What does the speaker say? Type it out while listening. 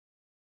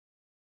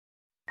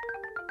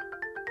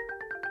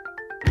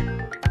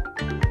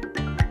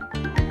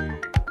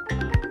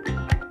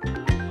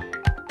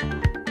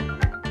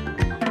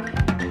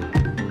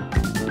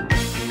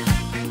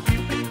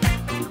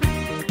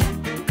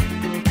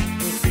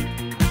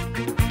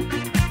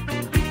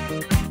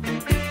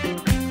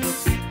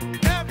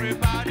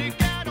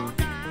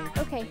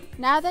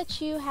Now that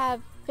you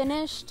have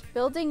finished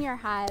building your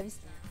hives,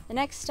 the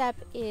next step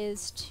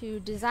is to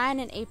design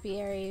an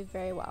apiary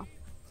very well.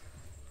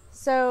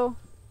 So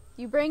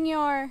you bring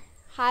your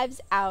hives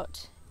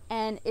out,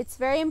 and it's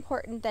very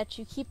important that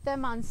you keep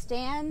them on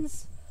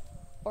stands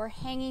or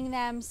hanging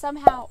them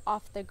somehow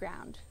off the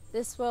ground.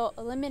 This will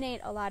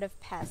eliminate a lot of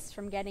pests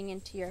from getting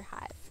into your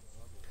hive.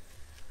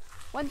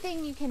 One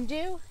thing you can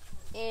do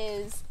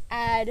is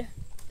add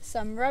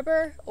some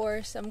rubber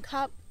or some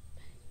cup,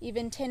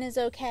 even tin is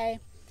okay.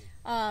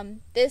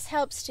 This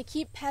helps to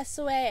keep pests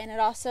away, and it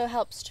also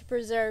helps to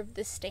preserve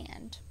the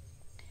stand.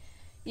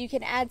 You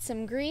can add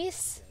some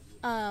grease.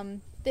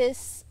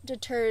 This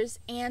deters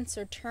ants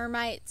or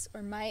termites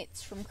or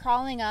mites from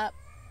crawling up.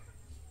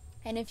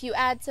 And if you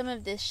add some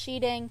of this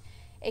sheeting,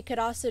 it could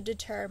also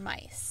deter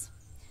mice.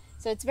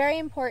 So it's very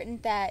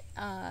important that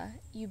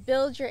you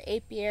build your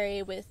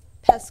apiary with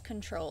pest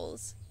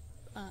controls.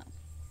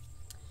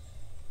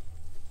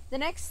 The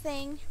next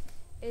thing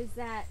is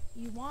that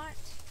you want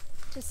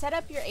to set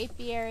up your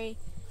apiary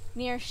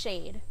near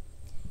shade.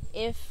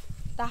 If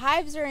the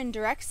hives are in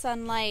direct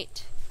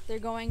sunlight, they're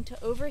going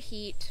to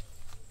overheat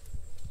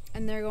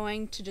and they're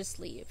going to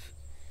just leave.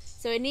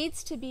 So it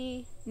needs to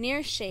be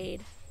near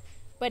shade,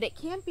 but it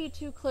can't be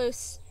too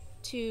close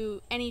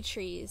to any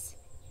trees.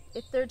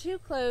 If they're too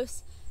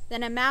close,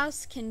 then a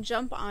mouse can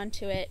jump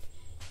onto it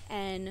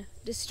and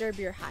disturb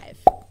your hive.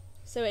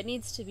 So it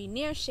needs to be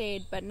near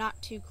shade, but not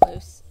too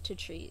close to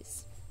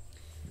trees.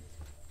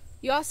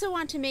 You also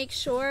want to make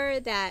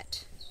sure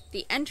that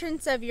the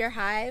entrance of your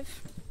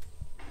hive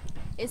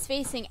is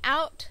facing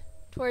out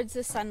towards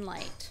the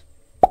sunlight.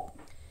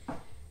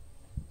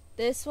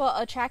 This will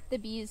attract the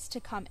bees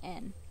to come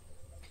in.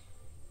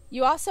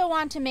 You also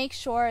want to make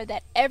sure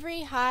that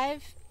every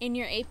hive in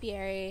your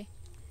apiary,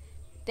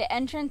 the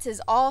entrance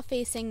is all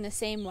facing the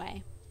same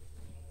way.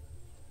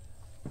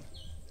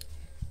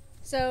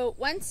 So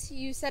once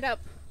you set up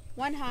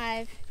one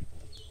hive,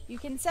 you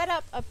can set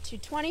up to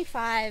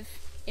 25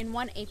 in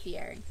one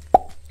apiary.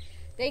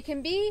 They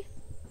can be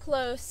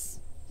close,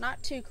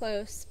 not too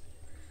close,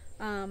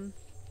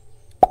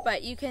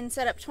 but you can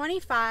set up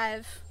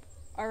 25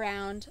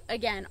 around,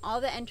 again,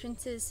 all the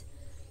entrances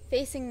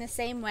facing the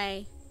same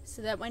way,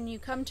 so that when you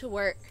come to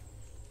work,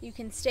 you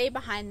can stay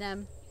behind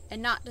them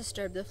and not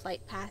disturb the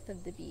flight path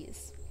of the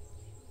bees.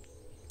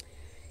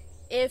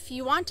 If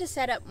you want to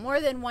set up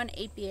more than one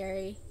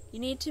apiary, you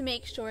need to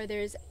make sure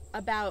there's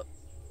about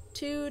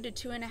 2 to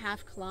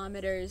 2.5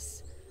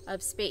 kilometers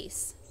of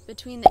space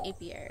between the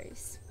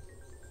apiaries.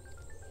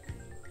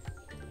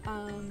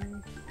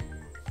 And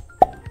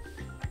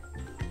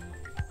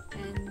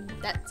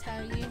that's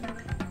how you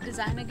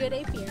design a good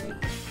apiary.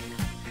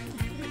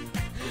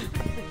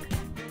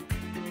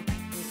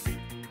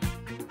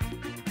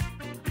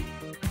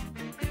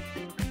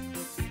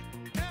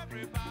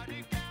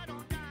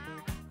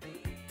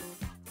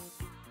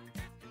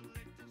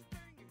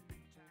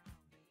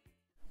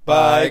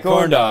 Bye,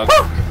 corn dog.